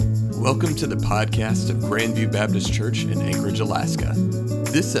Welcome to the podcast of Grandview Baptist Church in Anchorage, Alaska.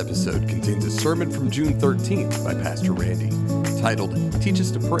 This episode contains a sermon from June 13th by Pastor Randy, titled Teach Us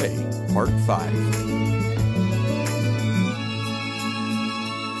to Pray, Part 5.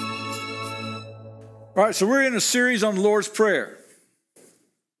 All right, so we're in a series on the Lord's Prayer.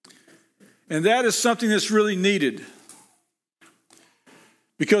 And that is something that's really needed.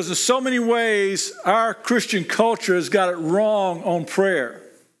 Because in so many ways, our Christian culture has got it wrong on prayer.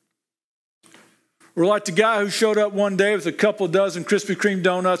 We're like the guy who showed up one day with a couple of dozen Krispy Kreme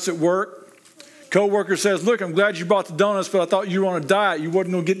donuts at work. Co-worker says, "Look, I'm glad you brought the donuts, but I thought you were on a diet. You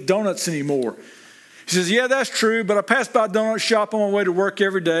wasn't going to get donuts anymore." He says, "Yeah, that's true, but I pass by a donut shop on my way to work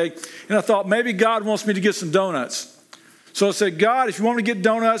every day, and I thought maybe God wants me to get some donuts. So I said, God, if you want me to get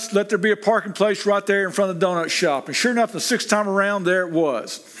donuts, let there be a parking place right there in front of the donut shop." And sure enough, the sixth time around, there it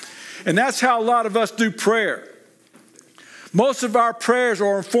was. And that's how a lot of us do prayer. Most of our prayers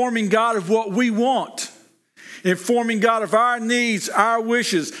are informing God of what we want, informing God of our needs, our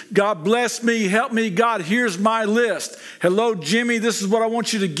wishes. God bless me, help me. God, here's my list. Hello, Jimmy, this is what I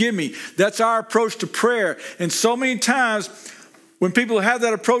want you to give me. That's our approach to prayer. And so many times when people have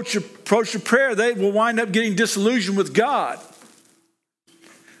that approach to prayer, they will wind up getting disillusioned with God,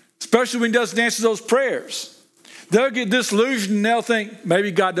 especially when he doesn't answer those prayers. They'll get disillusioned and they'll think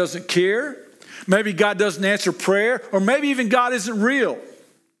maybe God doesn't care. Maybe God doesn't answer prayer, or maybe even God isn't real.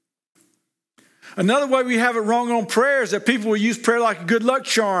 Another way we have it wrong on prayer is that people will use prayer like a good luck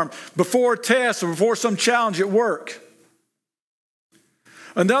charm before a test or before some challenge at work.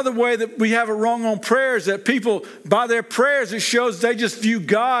 Another way that we have it wrong on prayer is that people, by their prayers, it shows they just view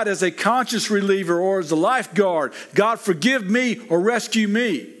God as a conscience reliever or as a lifeguard. God, forgive me or rescue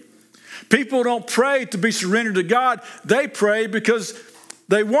me. People don't pray to be surrendered to God. They pray because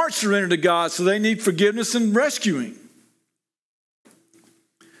they weren't surrendered to God, so they need forgiveness and rescuing.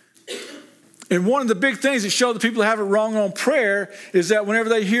 And one of the big things that show that people have it wrong on prayer is that whenever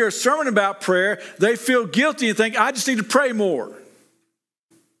they hear a sermon about prayer, they feel guilty and think, I just need to pray more.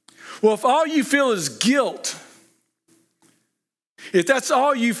 Well, if all you feel is guilt, if that's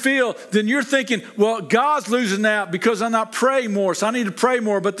all you feel, then you're thinking, well, God's losing out because I'm not praying more, so I need to pray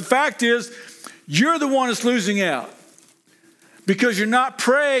more. But the fact is, you're the one that's losing out. Because you're not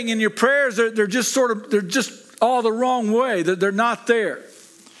praying, and your prayers, they're just all the wrong way. They're not there.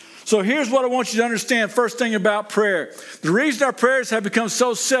 So here's what I want you to understand. First thing about prayer. The reason our prayers have become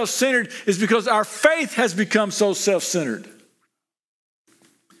so self-centered is because our faith has become so self-centered.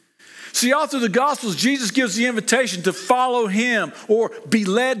 See, all through the Gospels, Jesus gives the invitation to follow him or be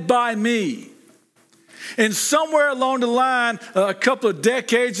led by me. And somewhere along the line, a couple of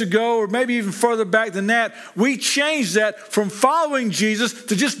decades ago, or maybe even further back than that, we changed that from following Jesus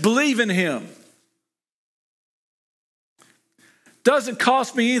to just believe in him. Doesn't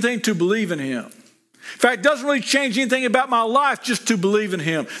cost me anything to believe in him. In fact, it doesn't really change anything about my life just to believe in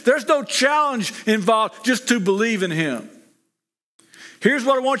him. There's no challenge involved just to believe in him. Here's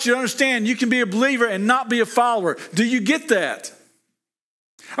what I want you to understand. You can be a believer and not be a follower. Do you get that?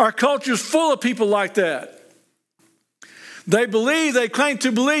 Our culture is full of people like that. They believe, they claim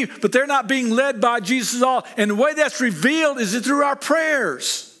to believe, but they're not being led by Jesus at all. And the way that's revealed is through our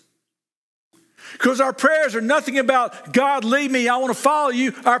prayers. Because our prayers are nothing about, God, lead me, I want to follow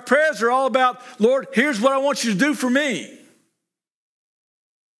you. Our prayers are all about, Lord, here's what I want you to do for me.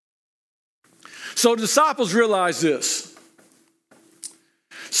 So the disciples realized this.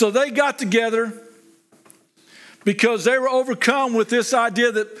 So they got together because they were overcome with this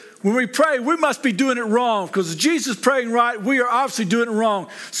idea that when we pray, we must be doing it wrong. Because if Jesus is praying right, we are obviously doing it wrong.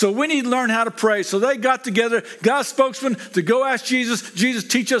 So we need to learn how to pray. So they got together, God's spokesman, to go ask Jesus, Jesus,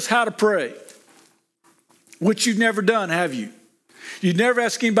 teach us how to pray. Which you've never done, have you? You've never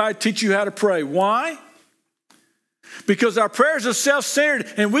asked anybody to teach you how to pray. Why? Because our prayers are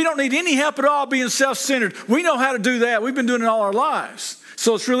self-centered, and we don't need any help at all being self-centered. We know how to do that. We've been doing it all our lives.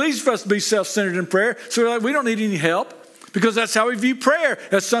 So it's real easy for us to be self-centered in prayer. So we're like, we don't need any help because that's how we view prayer.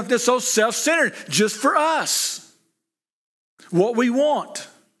 That's something that's so self-centered, just for us. What we want,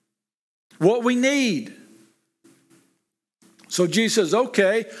 what we need. So Jesus says,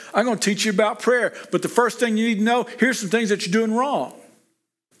 okay, I'm going to teach you about prayer. But the first thing you need to know, here's some things that you're doing wrong.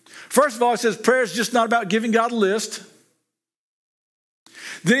 First of all, he says prayer is just not about giving God a list.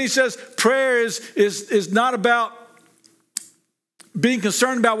 Then he says prayer is not about being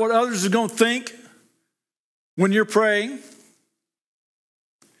concerned about what others are going to think when you're praying.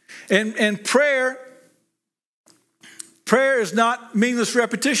 And prayer is not meaningless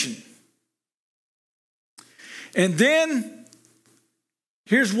repetition. And then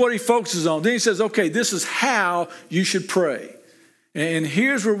here's what he focuses on. Then he says, okay, this is how you should pray. And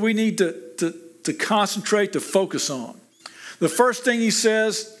here's where we need to concentrate, to focus on. The first thing he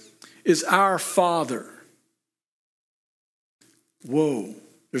says is our Father. Whoa,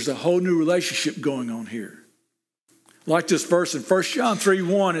 there's a whole new relationship going on here. Like this verse in 1 John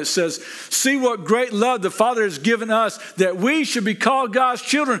 3:1, it says, see what great love the Father has given us, that we should be called God's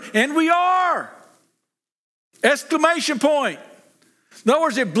children. And we are! Exclamation point. In other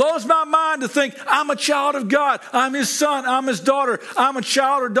words, it blows my mind to think I'm a child of God. I'm his son. I'm his daughter. I'm a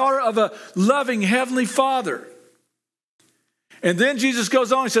child or daughter of a loving heavenly Father. And then Jesus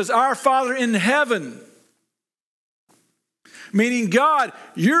goes on and says, our Father in heaven. Meaning, God,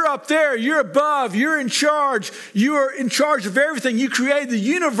 you're up there, you're above, you're in charge. You are in charge of everything. You created the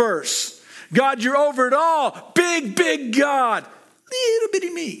universe. God, you're over it all. Big, big God. Little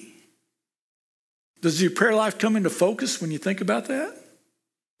bitty me. Does your prayer life come into focus when you think about that?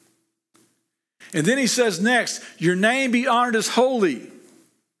 And then he says next, your name be honored as holy.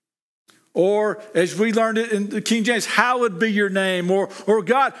 Or, as we learned it in the King James, hallowed be your name. Or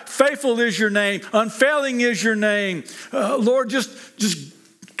God, faithful is your name. Unfailing is your name. Lord, just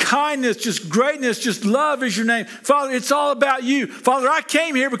kindness, just greatness, just love is your name. Father, it's all about you. Father, I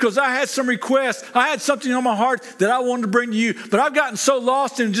came here because I had some requests. I had something on my heart that I wanted to bring to you. But I've gotten so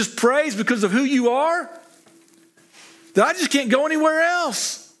lost in just praise because of who you are that I just can't go anywhere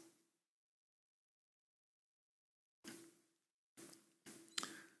else.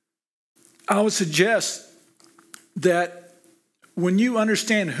 I would suggest that when you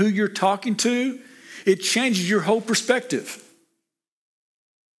understand who you're talking to, it changes your whole perspective.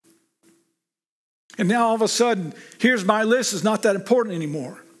 And now all of a sudden, here's my list is not that important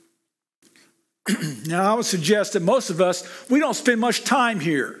anymore. Now I would suggest that most of us, we don't spend much time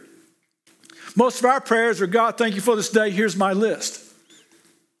here. Most of our prayers are, God, thank you for this day. Here's my list.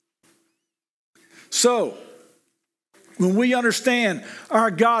 So, when we understand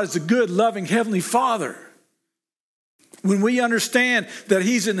our God is a good, loving, heavenly Father, when we understand that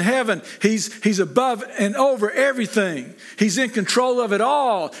he's in heaven, he's above and over everything. He's in control of it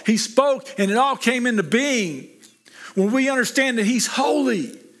all. He spoke and it all came into being. When we understand that he's holy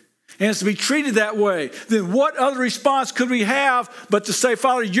and is to be treated that way, then what other response could we have but to say,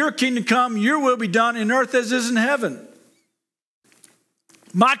 Father, your kingdom come, your will be done in earth as is in heaven.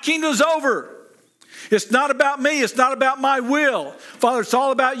 My kingdom's over. It's not about me. It's not about my will. Father, it's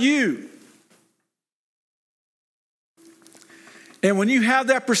all about you. And when you have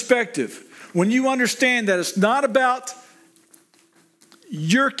that perspective, when you understand that it's not about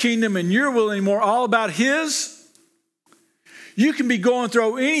your kingdom and your will anymore, all about his, you can be going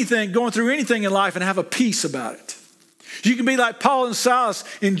through anything in life and have a peace about it. You can be like Paul and Silas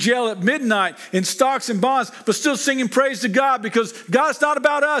in jail at midnight, in stocks and bonds, but still singing praise to God because God, it's not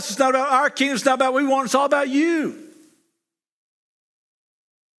about us. It's not about our kingdom. It's not about what we want. It's all about you.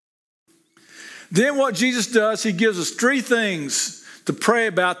 Then what Jesus does, he gives us 3 things to pray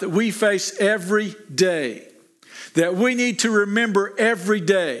about that we face every day, that we need to remember every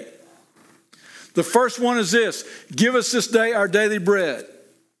day. The first one is this: give us this day our daily bread.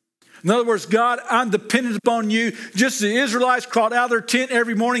 In other words, God, I'm dependent upon you. Just as the Israelites crawled out of their tent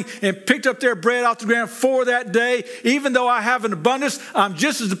every morning and picked up their bread off the ground for that day, even though I have an abundance, I'm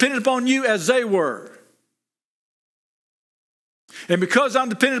just as dependent upon you as they were. And because I'm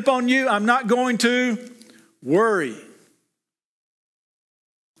dependent upon you, I'm not going to worry.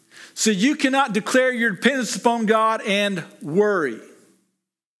 See, you cannot declare your dependence upon God and worry.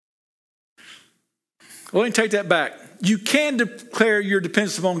 Well, let me take that back. You can declare your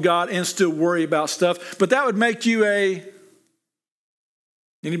dependence upon God and still worry about stuff, but that would make you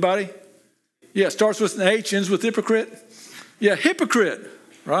anybody? Yeah, starts with an H, ends with hypocrite. Yeah, hypocrite,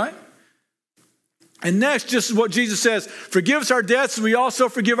 right? And next, just what Jesus says, forgive us our debts, and we also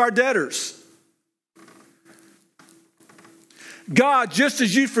forgive our debtors. God, just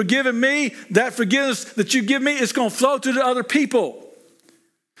as you've forgiven me, that forgiveness that you give me is going to flow to the other people.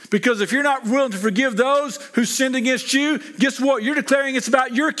 Because if you're not willing to forgive those who sinned against you, guess what? You're declaring it's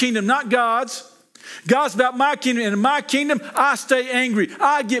about your kingdom, not God's. God's about my kingdom. And in my kingdom, I stay angry.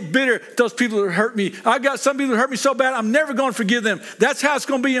 I get bitter at those people that hurt me. I got some people that hurt me so bad, I'm never going to forgive them. That's how it's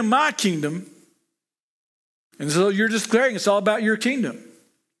going to be in my kingdom. And so you're just declaring it's all about your kingdom.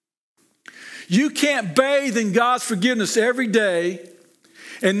 You can't bathe in God's forgiveness every day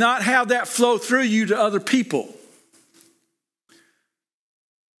and not have that flow through you to other people.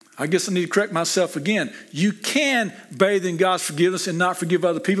 I guess I need to correct myself again. You can bathe in God's forgiveness and not forgive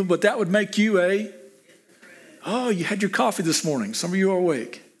other people, but that would make you you had your coffee this morning. Some of you are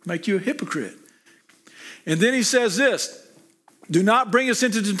awake. Make you a hypocrite. And then he says this: do not bring us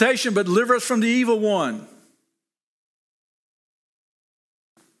into temptation, but deliver us from the evil one.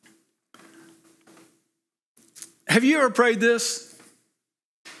 Have you ever prayed this?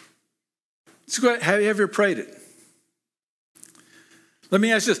 Have you ever prayed it? Let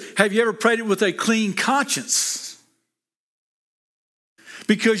me ask this. Have you ever prayed it with a clean conscience?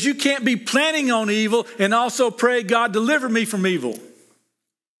 Because you can't be planning on evil and also pray, God, deliver me from evil.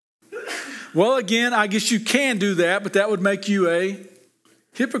 Well, again, I guess you can do that, but that would make you a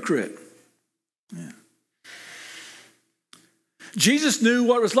hypocrite. Yeah. Jesus knew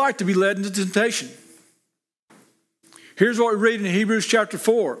what it was like to be led into temptation. Here's what we read in Hebrews chapter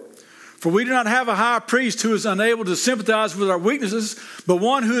 4. For we do not have a high priest who is unable to sympathize with our weaknesses, but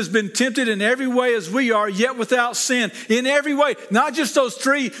one who has been tempted in every way as we are, yet without sin. In every way, not just those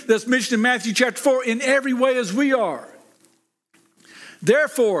three that's mentioned in Matthew chapter 4, in every way as we are.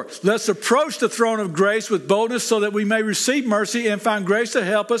 Therefore, let's approach the throne of grace with boldness so that we may receive mercy and find grace to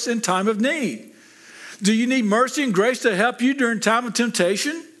help us in time of need. Do you need mercy and grace to help you during time of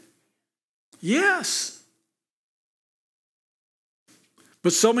temptation? Yes.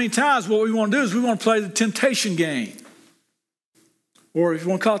 But so many times what we want to do is we want to play the temptation game. Or if you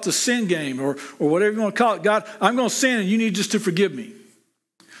want to call it the sin game or whatever you want to call it. God, I'm going to sin and you need just to forgive me.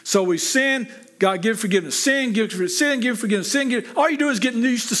 So we sin, God give forgiveness. Sin, give forgiveness. Sin, give forgiveness. Sin, give. All you're doing is getting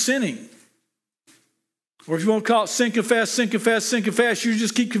used to sinning. Or if you want to call it sin, confess, sin, confess, sin, confess. You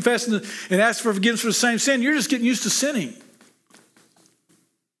just keep confessing and ask for forgiveness for the same sin. You're just getting used to sinning.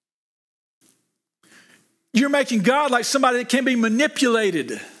 You're making God like somebody that can be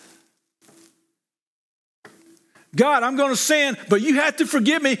manipulated. God, I'm going to sin, but you have to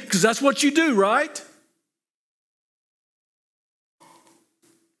forgive me because that's what you do, right?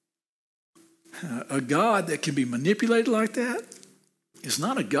 A God that can be manipulated like that is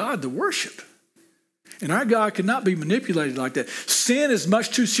not a God to worship. And our God cannot be manipulated like that. Sin is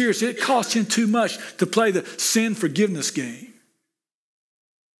much too serious. It costs him too much to play the sin forgiveness game.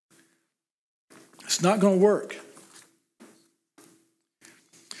 It's not going to work.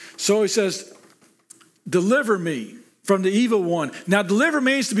 So he says, deliver me from the evil one. Now, deliver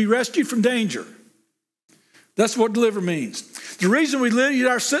means to be rescued from danger. That's what deliver means. The reason we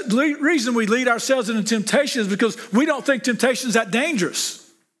lead ourselves into temptation is because we don't think temptation is that dangerous.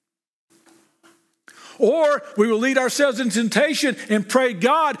 Or we will lead ourselves into temptation and pray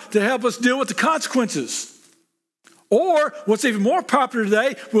God to help us deal with the consequences. Or, what's even more popular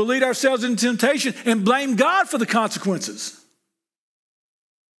today, we'll lead ourselves into temptation and blame God for the consequences.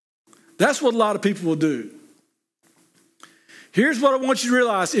 That's what a lot of people will do. Here's what I want you to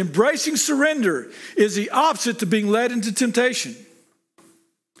realize. Embracing surrender is the opposite to being led into temptation.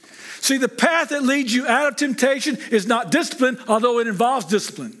 See, the path that leads you out of temptation is not discipline, although it involves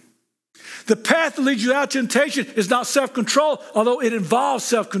discipline. The path that leads you out of temptation is not self-control, although it involves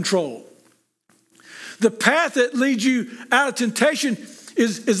self-control. The path that leads you out of temptation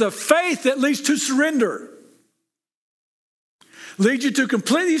is a faith that leads to surrender. Leads you to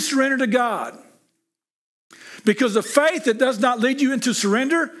completely surrender to God. Because a faith that does not lead you into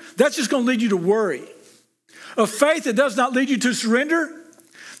surrender, that's just going to lead you to worry. A faith that does not lead you to surrender,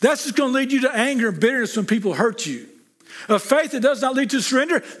 that's just going to lead you to anger and bitterness when people hurt you. A faith that does not lead to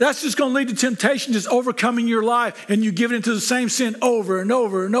surrender, that's just going to lead to temptation just overcoming your life and you give into the same sin over and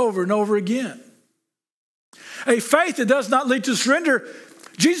over and over and over again. A faith that does not lead to surrender,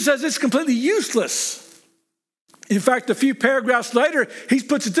 Jesus says it's completely useless. In fact, a few paragraphs later, he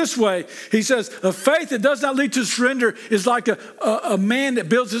puts it this way. He says, a faith that does not lead to surrender is like a man that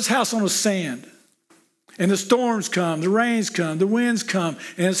builds his house on the sand. And the storms come, the rains come, the winds come,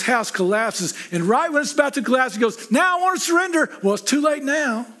 and his house collapses. And right when it's about to collapse, he goes, now I want to surrender. Well, it's too late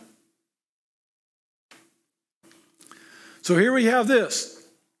now. So here we have this.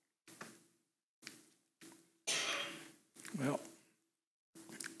 Well,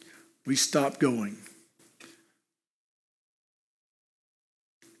 we stopped going.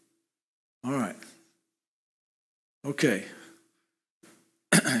 All right. Okay.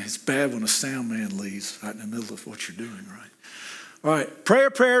 It's bad when a sound man leaves right in the middle of what you're doing, right? All right.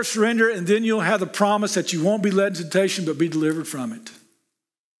 Prayer, surrender, and then you'll have the promise that you won't be led into temptation, but be delivered from it.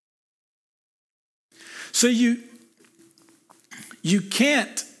 So you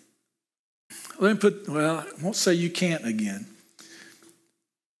can't, I won't say you can't again.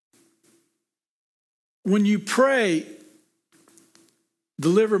 When you pray,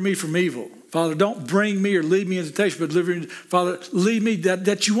 deliver me from evil. Father, don't bring me or lead me into temptation, but deliver me. Father, lead me.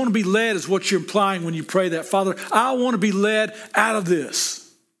 That you want to be led is what you're implying when you pray that. Father, I want to be led out of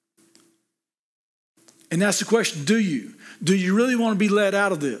this. And that's the question, do you? Do you really want to be led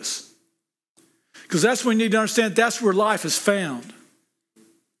out of this? Because that's when you need to understand that's where life is found.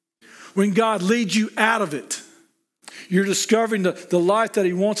 When God leads you out of it. You're discovering the life that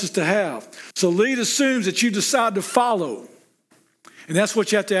he wants us to have. So lead assumes that you decide to follow. And that's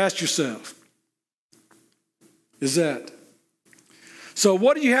what you have to ask yourself. Is that? So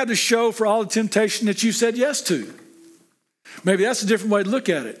what do you have to show for all the temptation that you said yes to? Maybe that's a different way to look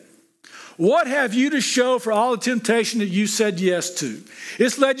at it. What have you to show for all the temptation that you said yes to?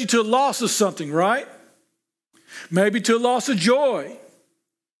 It's led you to a loss of something, right? Maybe to a loss of joy.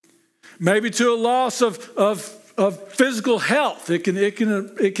 Maybe to a loss of physical health. It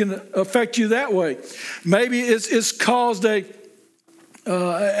can affect you that way. Maybe it's caused a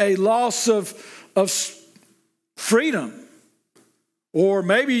loss of freedom. Or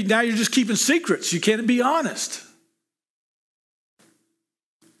maybe now you're just keeping secrets. You can't be honest.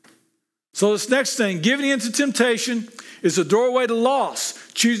 So this next thing, giving in to temptation is a doorway to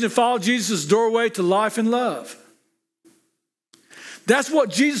loss. Choosing to follow Jesus is a doorway to life and love. That's what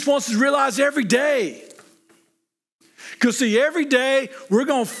Jesus wants us to realize every day. Because see, every day we're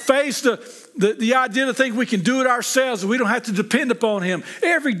going to face the idea to think we can do it ourselves and we don't have to depend upon him.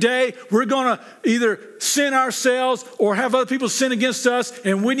 Every day we're going to either sin ourselves or have other people sin against us,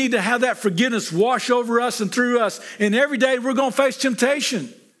 and we need to have that forgiveness wash over us and through us. And every day we're going to face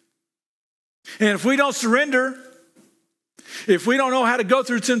temptation. And if we don't surrender, if we don't know how to go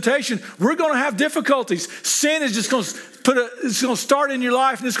through temptation, we're going to have difficulties. Sin is just going to it's going to start in your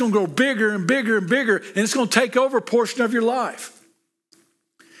life, and it's going to grow bigger and bigger and bigger, and it's going to take over a portion of your life.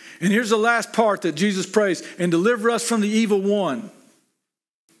 And here's the last part that Jesus prays: and deliver us from the evil one.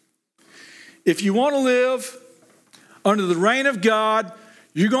 If you want to live under the reign of God,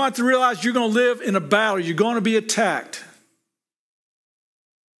 you're going to have to realize you're going to live in a battle. You're going to be attacked.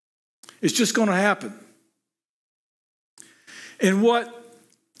 It's just going to happen. And what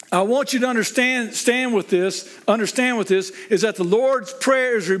I want you to understand with this is that the Lord's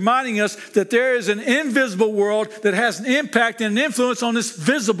Prayer is reminding us that there is an invisible world that has an impact and an influence on this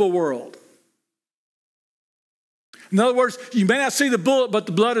visible world. In other words, you may not see the bullet, but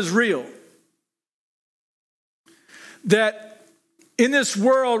the blood is real. That in this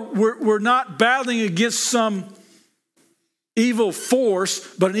world, we're not battling against some evil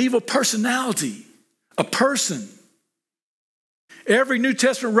force, but an evil personality, a person. Every New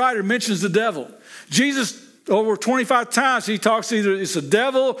Testament writer mentions the devil. Jesus, over 25 times, he talks either it's the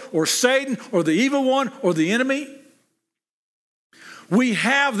devil or Satan or the evil one or the enemy. We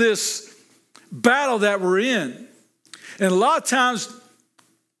have this battle that we're in. And a lot of times,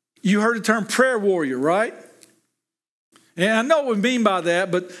 you heard the term prayer warrior, right? And I know what we mean by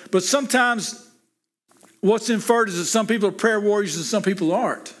that, but sometimes what's inferred is that some people are prayer warriors and some people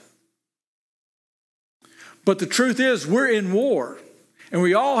aren't. But the truth is, we're in war. And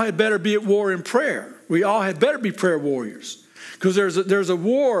we all had better be at war in prayer. We all had better be prayer warriors. Because there's a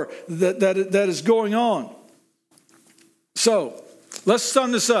war that is going on. So, let's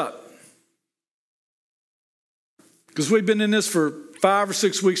sum this up. Because we've been in this for 5 or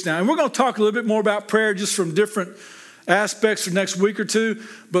 6 weeks now. And we're going to talk a little bit more about prayer just from different aspects for the next week or two.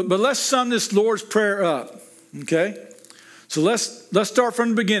 But let's sum this Lord's Prayer up. Okay? So let's start from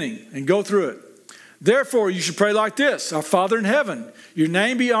the beginning and go through it. Therefore, you should pray like this: Our Father in heaven, your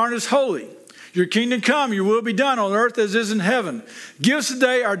name be honored as holy. Your kingdom come, your will be done on earth as is in heaven. Give us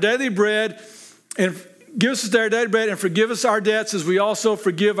today our daily bread, and forgive us our debts as we also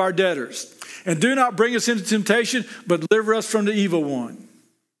forgive our debtors. And do not bring us into temptation, but deliver us from the evil one.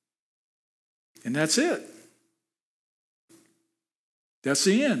 And that's it. That's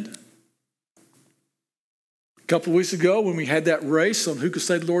the end. A couple of weeks ago, when we had that race on who could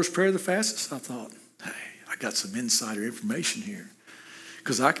say the Lord's Prayer the fastest, I thought, hey, I got some insider information here.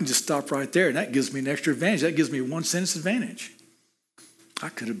 Because I can just stop right there, and that gives me an extra advantage. That gives me a 1 sentence advantage. I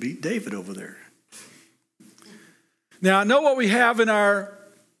could have beat David over there. Now, I know what we have in our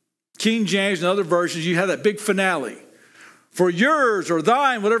King James and other versions. You have that big finale. For yours or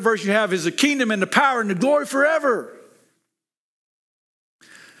thine, whatever verse you have, is the kingdom and the power and the glory forever.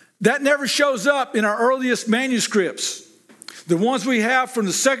 That never shows up in our earliest manuscripts. The ones we have from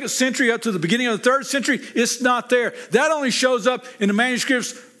the 2nd century up to the beginning of the 3rd century, it's not there. That only shows up in the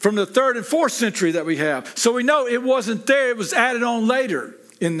manuscripts from the 3rd and 4th century that we have. So we know it wasn't there. It was added on later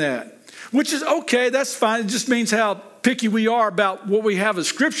in that. Which is okay, that's fine. It just means how picky we are about what we have as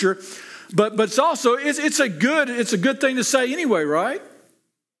scripture. But it's also, it's a good thing to say anyway, right?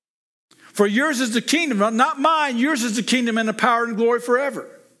 For yours is the kingdom, not mine. Yours is the kingdom and the power and glory forever.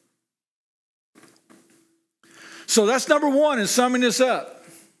 So that's number one in summing this up.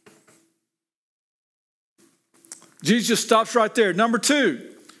 Jesus just stops right there. Number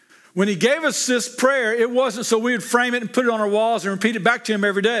two, when he gave us this prayer, it wasn't so we would frame it and put it on our walls and repeat it back to him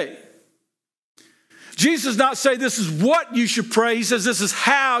every day. Jesus does not say this is what you should pray. He says this is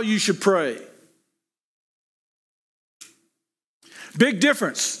how you should pray. Big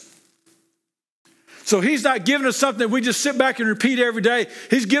difference. So he's not giving us something that we just sit back and repeat every day.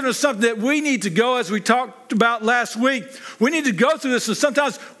 He's giving us something that we need to go, as we talked about last week. We need to go through this, and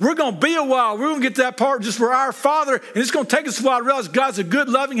sometimes we're going to be a while. We're going to get to that part just where our Father, and it's going to take us a while to realize God's a good,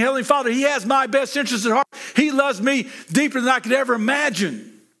 loving, heavenly Father. He has my best interest at heart. He loves me deeper than I could ever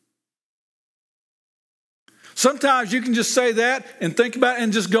imagine. Sometimes you can just say that and think about it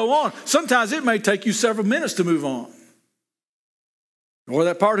and just go on. Sometimes it may take you several minutes to move on. Or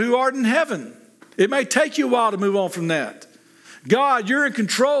that part, who art in heaven. It may take you a while to move on from that. God, you're in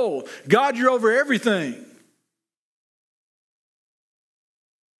control. God, you're over everything.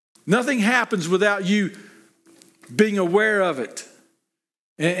 Nothing happens without you being aware of it.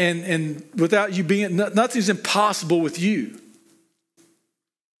 And without you being, nothing's impossible with you.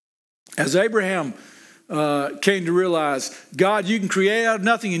 As Abraham came to realize, God, you can create out of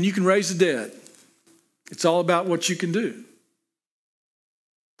nothing and you can raise the dead. It's all about what you can do.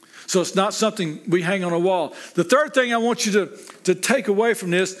 So it's not something we hang on a wall. The third thing I want you to take away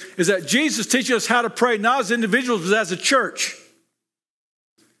from this is that Jesus teaches us how to pray, not as individuals, but as a church.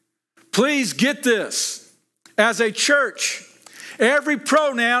 Please get this. As a church, every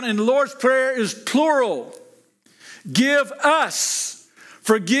pronoun in the Lord's Prayer is plural. Give us,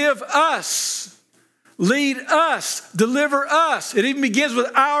 forgive us, lead us, deliver us. It even begins with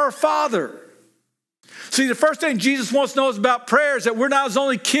our Father. See, the first thing Jesus wants to know is about prayer is that we're not his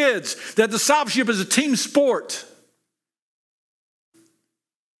only kids, that discipleship is a team sport.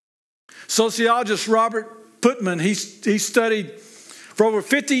 Sociologist Robert Putnam, he studied for over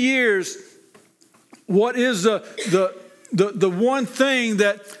 50 years what is the one thing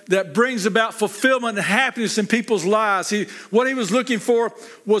that brings about fulfillment and happiness in people's lives. What he was looking for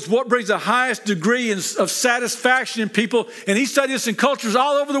was what brings the highest degree of satisfaction in people, and he studied this in cultures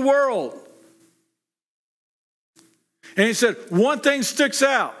all over the world. And he said, one thing sticks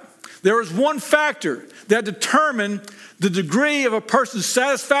out. There was one factor that determined the degree of a person's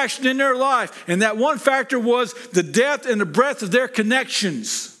satisfaction in their life. And that one factor was the depth and the breadth of their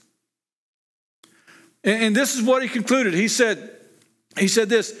connections. And this is what he concluded. He said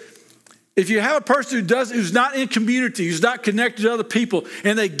this: if you have a person who's not in community, who's not connected to other people,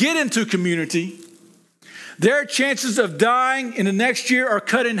 and they get into community, their chances of dying in the next year are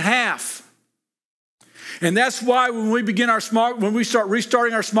cut in half. And that's why when we start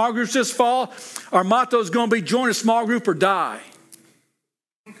restarting our small groups this fall, our motto is going to be join a small group or die.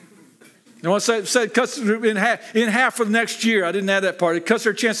 I want to say it cuts in half for the next year. I didn't add that part. It cuts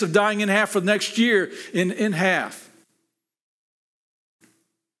their chance of dying in half for the next year in half.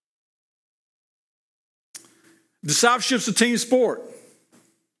 Discipleship's a team sport.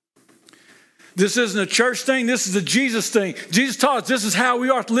 This isn't a church thing. This is a Jesus thing. Jesus taught us this is how we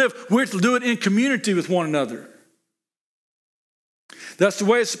are to live. We're to do it in community with one another. That's the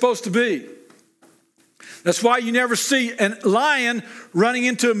way it's supposed to be. That's why you never see a lion running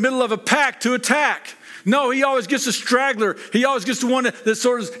into the middle of a pack to attack. No, he always gets a straggler. He always gets the one that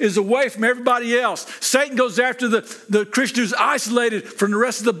sort of is away from everybody else. Satan goes after the Christian who's isolated from the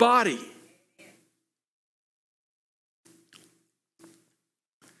rest of the body.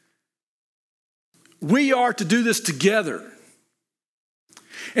 We are to do this together.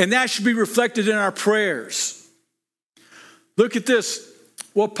 And that should be reflected in our prayers. Look at this,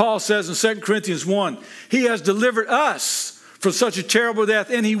 what Paul says in 2 Corinthians 1. He has delivered us from such a terrible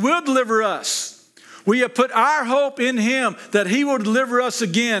death, and he will deliver us. We have put our hope in him that he will deliver us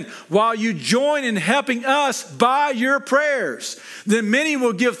again while you join in helping us by your prayers. Then many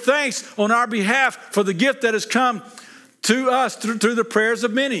will give thanks on our behalf for the gift that has come to us through the prayers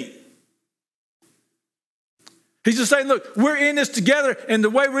of many. He's just saying, look, we're in this together, and the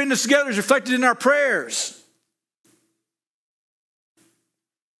way we're in this together is reflected in our prayers.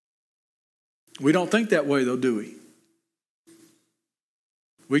 We don't think that way, though, do we?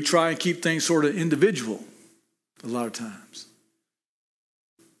 We try and keep things sort of individual a lot of times.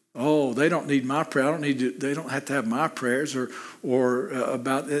 Oh, they don't need my prayer. They don't have to have my prayers, or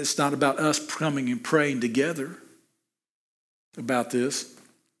it's not about us coming and praying together about this.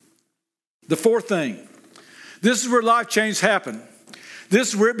 The fourth thing. This is where life change happens. This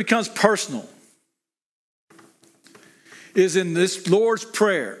is where it becomes personal. Is in this Lord's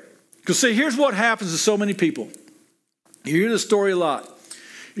Prayer. Because see, here's what happens to so many people. You hear this story a lot.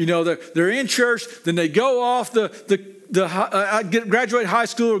 You know, they're in church, then they go off graduate high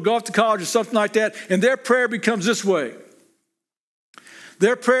school or go off to college or something like that, and their prayer becomes this way.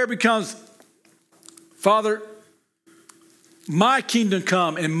 Their prayer becomes, Father, my kingdom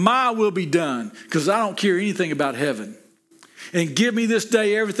come and my will be done, because I don't care anything about heaven. And give me this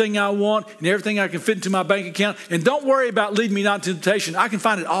day everything I want and everything I can fit into my bank account. And don't worry about leading me not into temptation. I can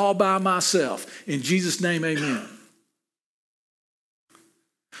find it all by myself. In Jesus' name, amen.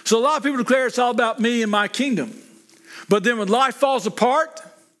 So a lot of people declare it's all about me and my kingdom. But then when life falls apart,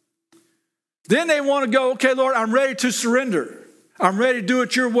 then they want to go, okay, Lord, I'm ready to surrender. I'm ready to do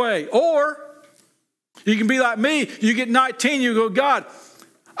it your way. Or you can be like me. You get 19, you go, God,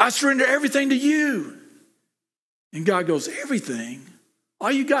 I surrender everything to you. And God goes, everything?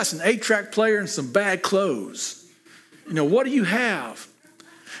 All you got is an 8-track player and some bad clothes. What do you have?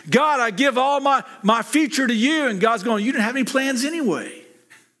 God, I give all my future to you. And God's going, you didn't have any plans anyway.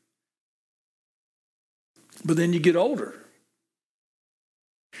 But then you get older.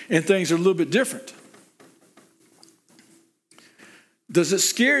 And things are a little bit different. Does it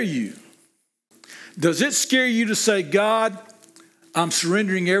scare you? Does it scare you to say, God, I'm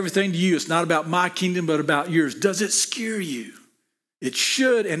surrendering everything to you. It's not about my kingdom, but about yours. Does it scare you? It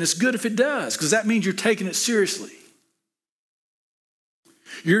should, and it's good if it does, because that means you're taking it seriously.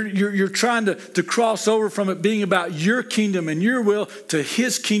 You're trying to cross over from it being about your kingdom and your will to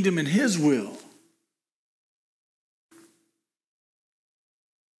his kingdom and his will.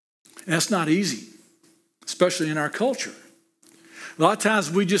 And that's not easy, especially in our culture. A lot of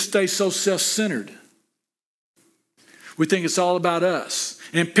times we just stay so self-centered. We think it's all about us.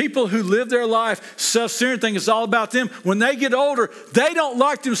 And people who live their life self-centered think it's all about them. When they get older, they don't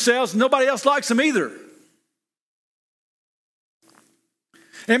like themselves. Nobody else likes them either.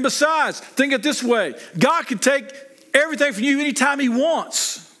 And besides, think it this way. God can take everything from you anytime he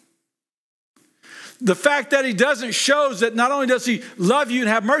wants. The fact that he doesn't shows that not only does he love you and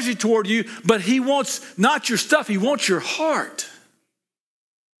have mercy toward you, but he wants not your stuff, he wants your heart.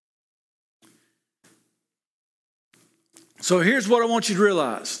 So here's what I want you to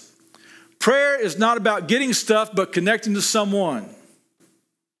realize. Prayer is not about getting stuff, but connecting to someone.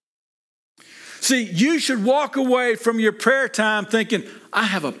 See, you should walk away from your prayer time thinking, I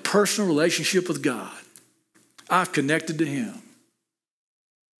have a personal relationship with God. I've connected to him.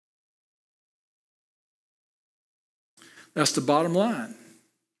 That's the bottom line.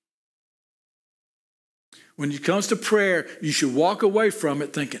 When it comes to prayer, you should walk away from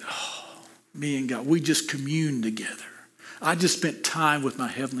it thinking, oh, me and God, we just communed together. I just spent time with my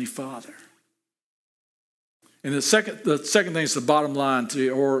Heavenly Father. And the second thing is the bottom line,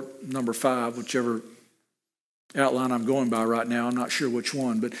 or number 5, whichever outline I'm going by right now. I'm not sure which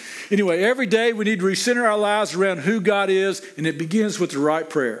one. But anyway, every day we need to recenter our lives around who God is, and it begins with the right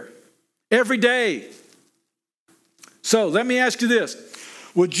prayer. Every day. So let me ask you this.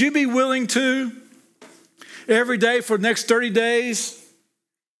 Would you be willing to, every day for the next 30 days,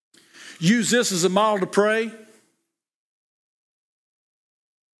 use this as a model to pray?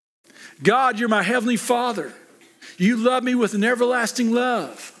 God, you're my Heavenly Father. You love me with an everlasting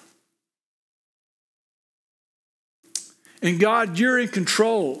love. And God, you're in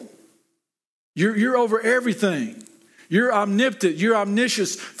control. You're over everything. You're omnipotent. You're omniscient.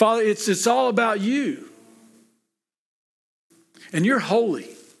 Father, it's all about you. And you're holy.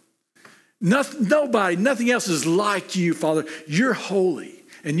 Nothing else is like you, Father. You're holy.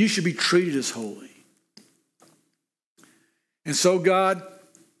 And you should be treated as holy. And so, God,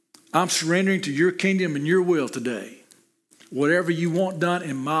 I'm surrendering to your kingdom and your will today. Whatever you want done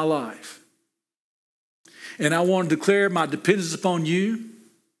in my life. And I want to declare my dependence upon you.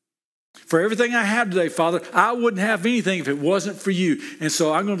 For everything I have today, Father, I wouldn't have anything if it wasn't for you. And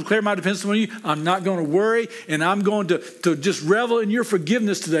so I'm going to declare my dependence upon you. I'm not going to worry. And I'm going to just revel in your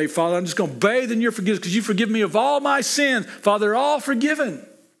forgiveness today, Father. I'm just going to bathe in your forgiveness because you forgive me of all my sins. Father, they're all forgiven.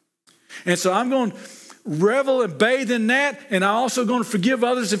 And so I'm going to revel and bathe in that. And I'm also going to forgive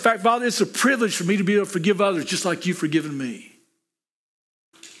others. In fact, Father, it's a privilege for me to be able to forgive others just like you've forgiven me.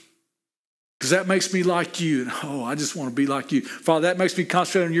 Because that makes me like you. And I just want to be like you. Father, that makes me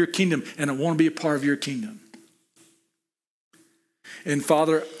concentrate on your kingdom. And I want to be a part of your kingdom. And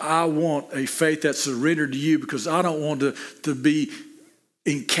Father, I want a faith that's surrendered to you because I don't want to be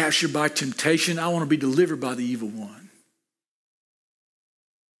encaptured by temptation. I want to be delivered by the evil one.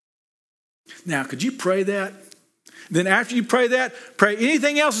 Now, could you pray that? Then after you pray that, pray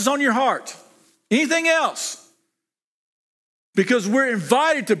anything else that's on your heart. Anything else. Because we're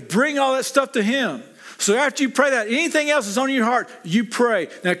invited to bring all that stuff to him. So after you pray that, anything else that's on your heart, you pray.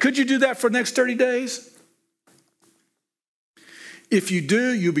 Now, could you do that for the next 30 days? If you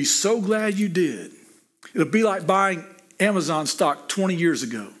do, you'll be so glad you did. It'll be like buying Amazon stock 20 years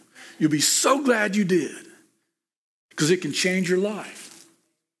ago. You'll be so glad you did. Because it can change your life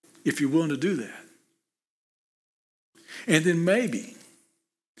if you're willing to do that. And then maybe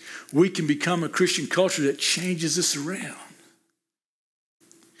we can become a Christian culture that changes this around.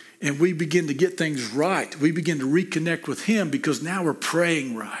 And we begin to get things right. We begin to reconnect with him because now we're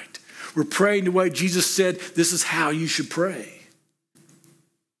praying right. We're praying the way Jesus said, this is how you should pray.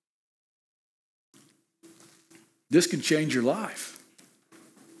 This can change your life.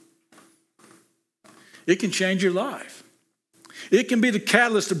 It can change your life. It can be the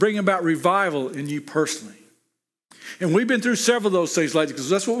catalyst to bring about revival in you personally. And we've been through several of those things lately because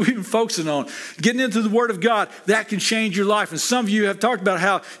that's what we've been focusing on. Getting into the Word of God, that can change your life. And some of you have talked about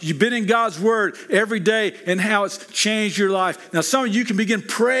how you've been in God's Word every day and how it's changed your life. Now, some of you can begin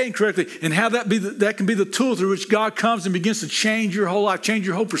praying correctly and how that can be the tool through which God comes and begins to change your whole life, change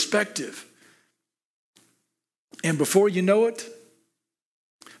your whole perspective. And before you know it,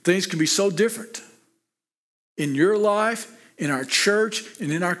 things can be so different in your life, in our church,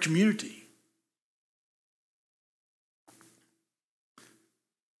 and in our community.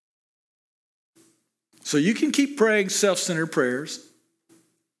 So you can keep praying self-centered prayers.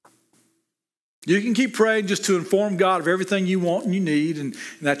 You can keep praying just to inform God of everything you want and you need and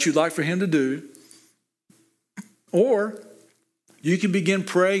that you'd like for him to do. Or you can begin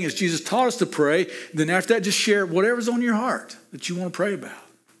praying as Jesus taught us to pray. Then after that, just share whatever's on your heart that you want to pray about.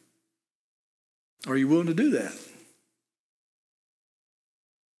 Are you willing to do that?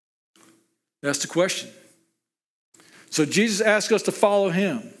 That's the question. So Jesus asked us to follow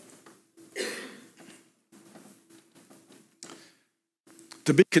him.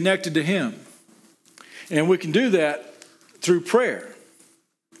 To be connected to him. And we can do that through prayer.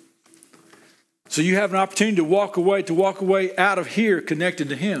 So you have an opportunity to walk away out of here connected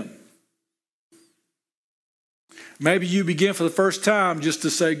to him. Maybe you begin for the first time just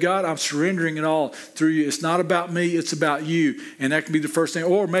to say, God, I'm surrendering it all through you. It's not about me, it's about you. And that can be the first thing.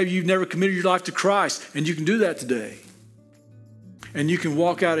 Or maybe you've never committed your life to Christ, and you can do that today. And you can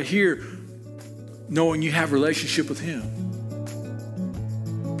walk out of here knowing you have a relationship with him.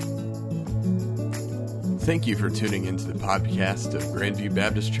 Thank you for tuning into the podcast of Grandview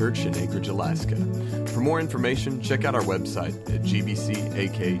Baptist Church in Anchorage, Alaska. For more information, check out our website at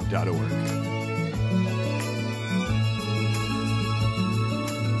gbcak.org.